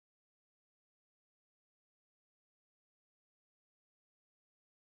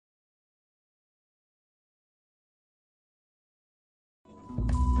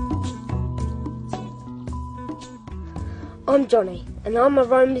I'm Johnny, and I'm a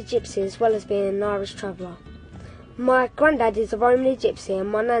Romany gypsy as well as being an Irish traveller. My granddad is a Romany gypsy and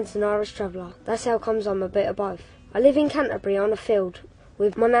my nan's an Irish traveller. That's how comes I'm a bit of both. I live in Canterbury on a field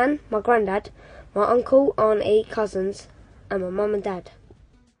with my nan, my granddad, my uncle, auntie, cousins and my mum and dad.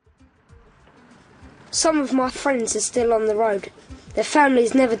 Some of my friends are still on the road. Their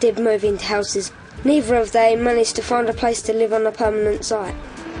families never did move into houses. Neither have they managed to find a place to live on a permanent site.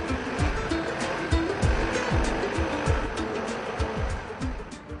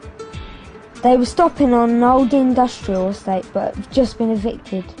 They were stopping on an old industrial estate but have just been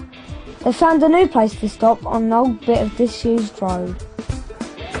evicted. They found a new place to stop on an old bit of disused road.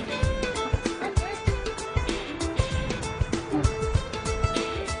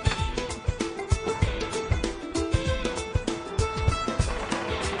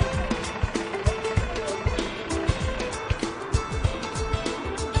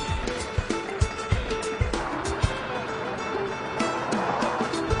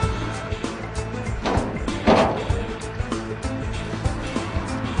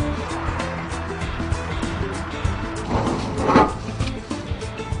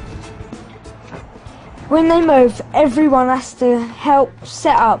 When they move, everyone has to help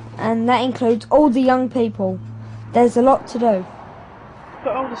set up, and that includes all the young people. There's a lot to do.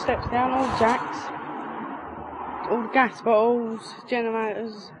 Put all the steps down, all the jacks, all the gas bottles,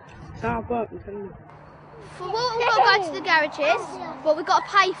 generators, it's hard work. For water we've got to go to the garages, but we've got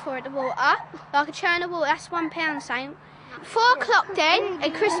to pay for it, the water. Like a churn of water, that's £1 saying. 4 o'clock then,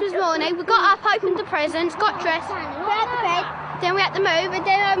 at Christmas morning, we got up, opened the presents, got dressed, grabbed the bed, then we had to move, and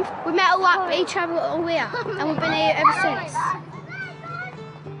then we met all up each other all here, and we've been here ever since.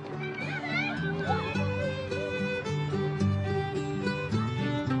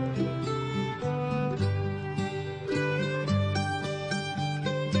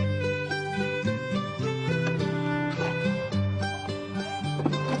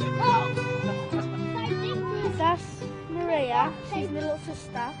 That's Maria, she's my little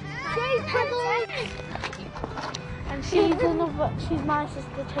sister. She's Pebbles. And she's my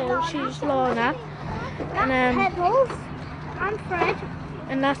sister too, she's Lorna. And Pebbles. I'm Fred.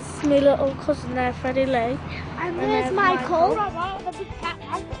 And that's my little cousin there, Freddie Lee. And there's Michael. The big cat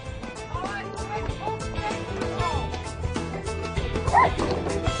one.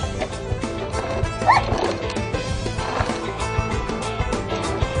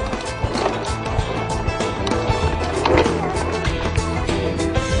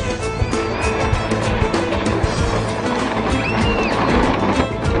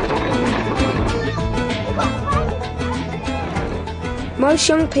 Most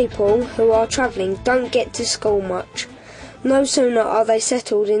young people who are travelling don't get to school much. No sooner are they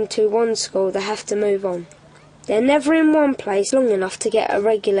settled into one school, they have to move on. They're never in one place long enough to get a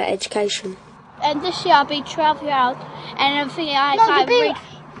regular education. And this year I'll be 12 years old, and I'm thinking I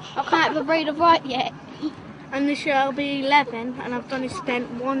can't even read or write yet. And this year I'll be 11, and I've only spent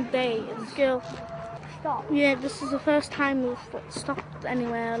 1 day in school. Stop. Yeah, this is the first time we've stopped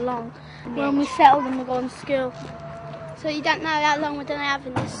anywhere long. When we settled and we're going to school. So you don't know how long we're going to have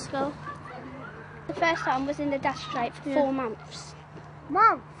in this school? The first time was in the dash straight for 4 months.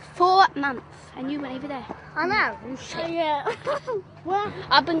 4 months, and you weren't even there. I know. Yeah. Well,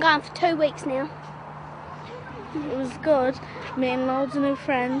 I've been gone for 2 weeks now. It was good, meeting loads of new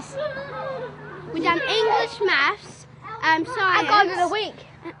friends. We done English, maths, science. I got in a week.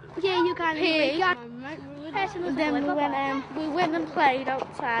 Yeah, you got in a week. And then we went and played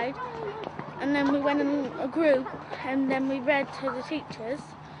outside, and then we went in a group, and then we read to the teachers,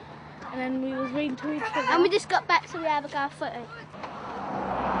 and then we was reading to each other. And we just got back, so we have a go footy.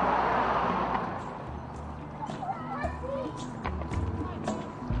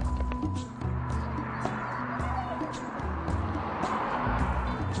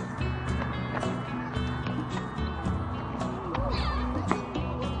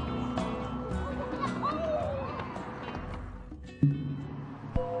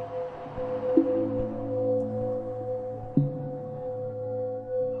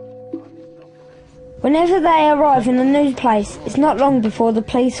 Whenever they arrive in a new place, it's not long before the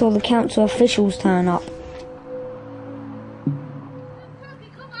police or the council officials turn up.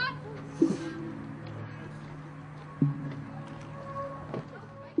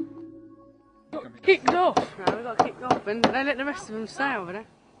 Kicked off. No, we got kicked off, and they let the rest of them stay over there.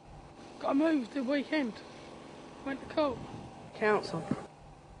 Got moved the weekend. Went to court. Council.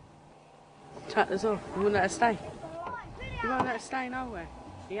 Chucked us off. He wouldn't let us stay. He won't let us stay nowhere.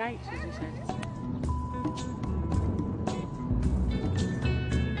 He hates us, he said.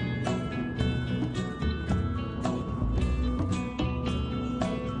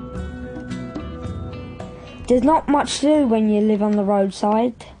 There's not much to do when you live on the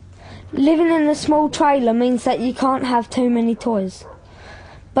roadside. Living in a small trailer means that you can't have too many toys.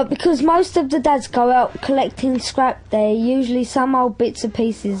 But because most of the dads go out collecting scrap, there are usually some old bits and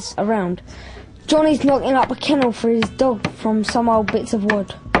pieces around. Johnny's knocking up a kennel for his dog from some old bits of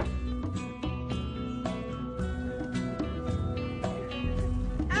wood.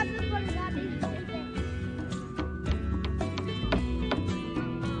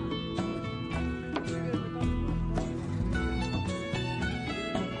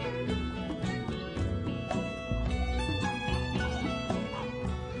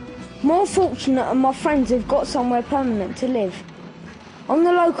 More fortunate are my friends who've got somewhere permanent to live, on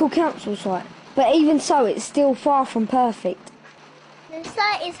the local council site, but even so it's still far from perfect. The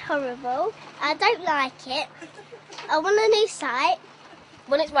site is horrible. I don't like it. I want a new site.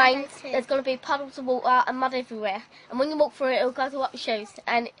 When it rains, there's going to be puddles of water and mud everywhere. And when you walk through it, it'll go all up your shoes.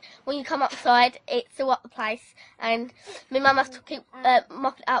 And when you come outside, it's all up the place. And my mum has to keep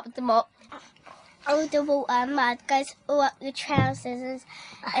mopping it out with the mop. All the water and mud goes all up the trousers,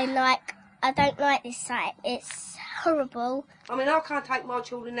 and like, I don't like this site. It's horrible. I mean, I can't take my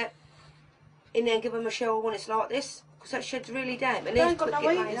children in there and give them a shower when it's like this, because that shed's really damp. And there's got no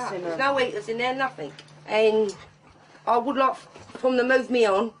heaters in there. There's no heaters in there, nothing. And I would like for them to move me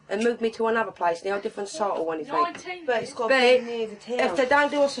on and move me to another place, near a different site or anything. But it's got to be near the town. If they don't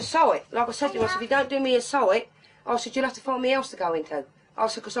do us a site, like I said to us, if you don't do me a site, I said, you'll have to find me else to go into. I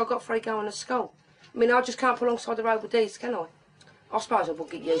said, because I've got 3 going to school. I mean, I just can't pull alongside the road with these, can I? I suppose I would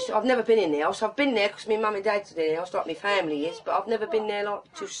get used to it. I've never been in there. So I've been there because my mum and dad's in there, like my family is, but I've never been there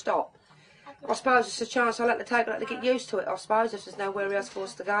like to stop. I suppose it's a chance I'll have to take, to get used to it, I suppose, if there's nowhere else for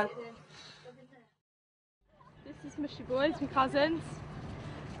us to go. This is Mushy Boys, my cousins.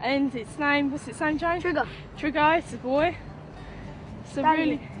 And its name, what's its name, Joe? Trigger. Trigger, it's a boy. It's a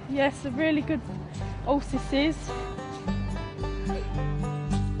really, yes, a really good horse this is.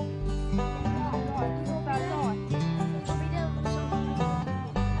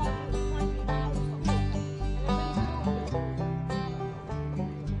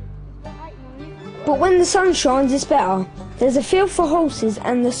 But when the sun shines, it's better. There's a field for horses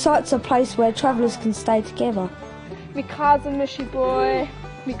and the site's a place where travellers can stay together. My cousin, Mushy Boy,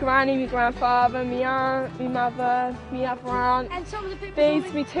 my granny, my grandfather, my aunt, my mother, my other aunt. And some of the people.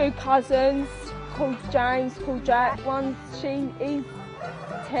 These my 2 cousins, called James, called Jack. He's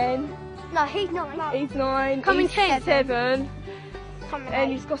 10. No, he's 9. He's 9. Coming he's 10. 7. Coming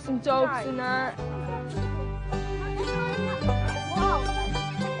And 8. he's got some dogs and that.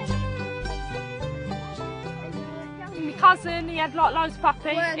 My cousin, he had like loads of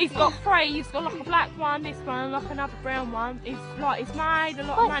puppies. He's got 3. He's got like a black one, this one, and like another brown one. He's made a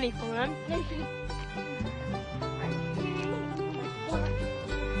lot of money for them.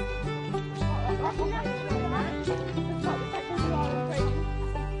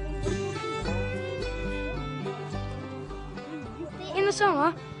 In the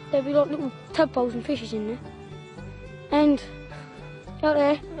summer, there'll be like little tadpoles and fishes in there. And out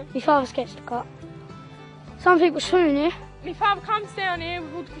there, my father gets the cut. Some people swim in here. My father comes down here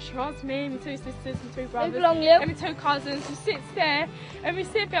with all the fishing rods, me, my 2 sisters, my 2 brothers, long lip. and my 2 cousins. We sits there and we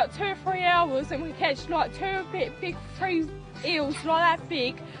sit about 2 or 3 hours and we catch like 2 big 3 eels like that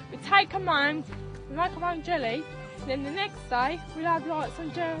big. We take them home, we make our own jelly, and then the next day we'll have like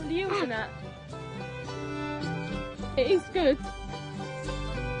some jelly eels in it. It is good.